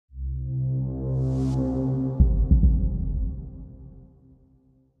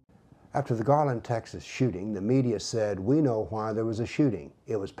After the Garland, Texas shooting, the media said, "We know why there was a shooting.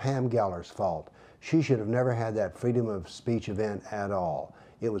 It was Pam Geller's fault. She should have never had that freedom of speech event at all.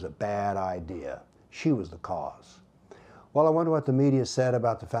 It was a bad idea. She was the cause." Well, I wonder what the media said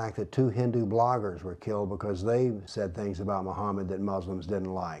about the fact that 2 Hindu bloggers were killed because they said things about Muhammad that Muslims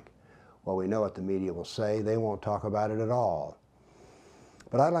didn't like. Well, we know what the media will say. They won't talk about it at all.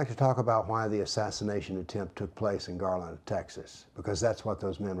 But I'd like to talk about why the assassination attempt took place in Garland, Texas, because that's what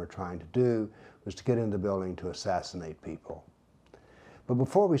those men were trying to do, was to get into the building to assassinate people. But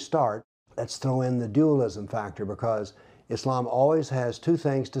before we start, let's throw in the dualism factor, because Islam always has 2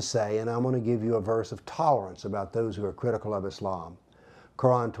 things to say, and I'm going to give you a verse of tolerance about those who are critical of Islam.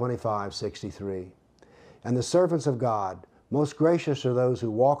 Quran 25:63. "And the servants of God, most gracious are those who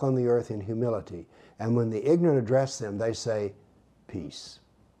walk on the earth in humility, and when the ignorant address them, they say, peace."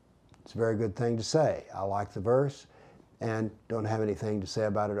 It's a very good thing to say. I like the verse and don't have anything to say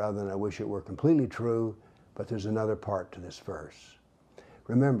about it other than I wish it were completely true, but there's another part to this verse.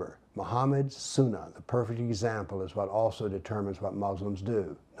 Remember, Muhammad's Sunnah, the perfect example, is what also determines what Muslims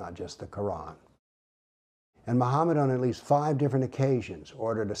do, not just the Quran. And Muhammad, on at least 5 different occasions,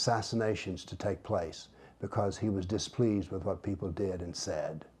 ordered assassinations to take place because he was displeased with what people did and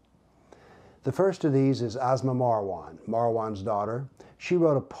said. The first of these is Asma Marwan, Marwan's daughter. She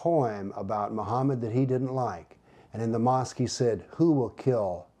wrote a poem about Muhammad that he didn't like. And in the mosque he said, "Who will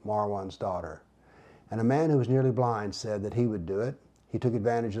kill Marwan's daughter?" And a man who was nearly blind said that he would do it. He took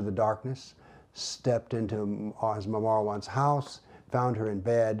advantage of the darkness, stepped into Asma Marwan's house, found her in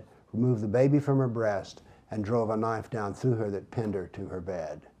bed, removed the baby from her breast, and drove a knife down through her that pinned her to her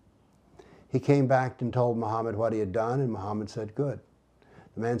bed. He came back and told Muhammad what he had done, and Muhammad said, "Good."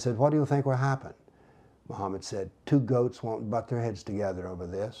 The man said, "What do you think will happen?" Muhammad said, "2 goats won't butt their heads together over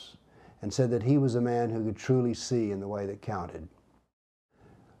this," and said that he was a man who could truly see in the way that counted.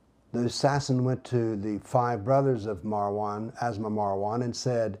 The assassin went to the 5 brothers of Marwan, Asma Marwan, and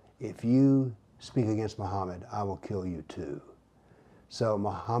said, "If you speak against Muhammad, I will kill you too." So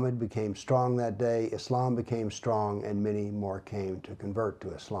Muhammad became strong that day, Islam became strong, and many more came to convert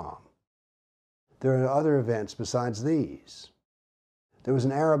to Islam. There are other events besides these. There was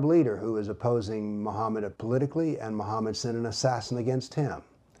an Arab leader who was opposing Muhammad politically, and Muhammad sent an assassin against him.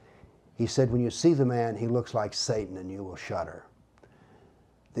 He said, "When you see the man, he looks like Satan, and you will shudder."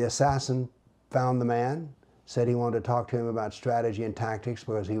 The assassin found the man, said he wanted to talk to him about strategy and tactics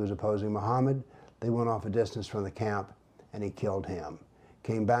because he was opposing Muhammad. They went off a distance from the camp, and he killed him.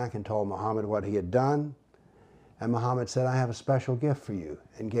 Came back and told Muhammad what he had done, and Muhammad said, "I have a special gift for you,"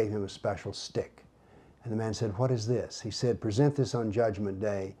 and gave him a special stick. And the man said, "What is this?" He said, "Present this on Judgment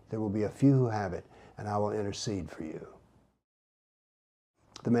Day. There will be a few who have it, and I will intercede for you."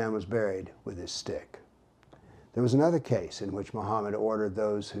 The man was buried with his stick. There was another case in which Muhammad ordered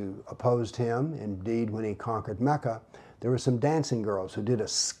those who opposed him. Indeed, when he conquered Mecca, there were some dancing girls who did a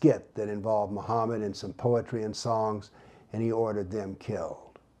skit that involved Muhammad and some poetry and songs, and he ordered them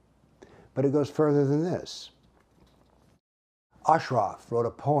killed. But it goes further than this. Ashraf wrote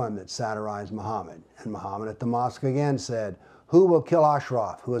a poem that satirized Muhammad, and Muhammad at the mosque again said, "Who will kill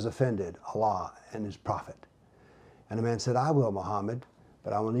Ashraf, who has offended Allah and his prophet?" And the man said, "I will, Muhammad,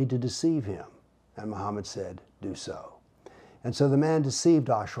 but I will need to deceive him." And Muhammad said, "Do so." And so the man deceived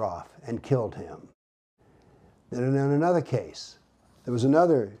Ashraf and killed him. Then in another case, there was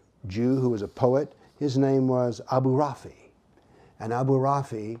another Jew who was a poet. His name was Abu Rafi. And Abu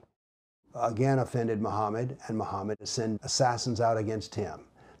Rafi again offended Muhammad, and Muhammad sent assassins out against him.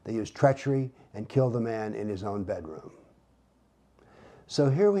 They used treachery and killed the man in his own bedroom. So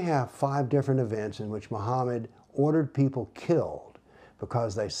here we have 5 different events in which Muhammad ordered people killed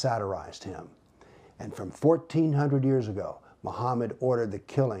because they satirized him. And from 1400 years ago, Muhammad ordered the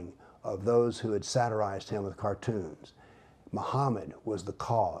killing of those who had satirized him with cartoons. Muhammad was the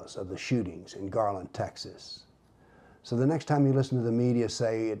cause of the shootings in Garland, Texas. So the next time you listen to the media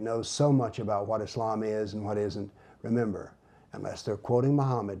say it knows so much about what Islam is and what isn't, remember, unless they're quoting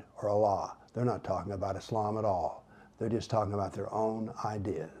Muhammad or Allah, they're not talking about Islam at all. They're just talking about their own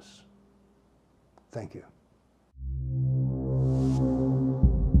ideas. Thank you.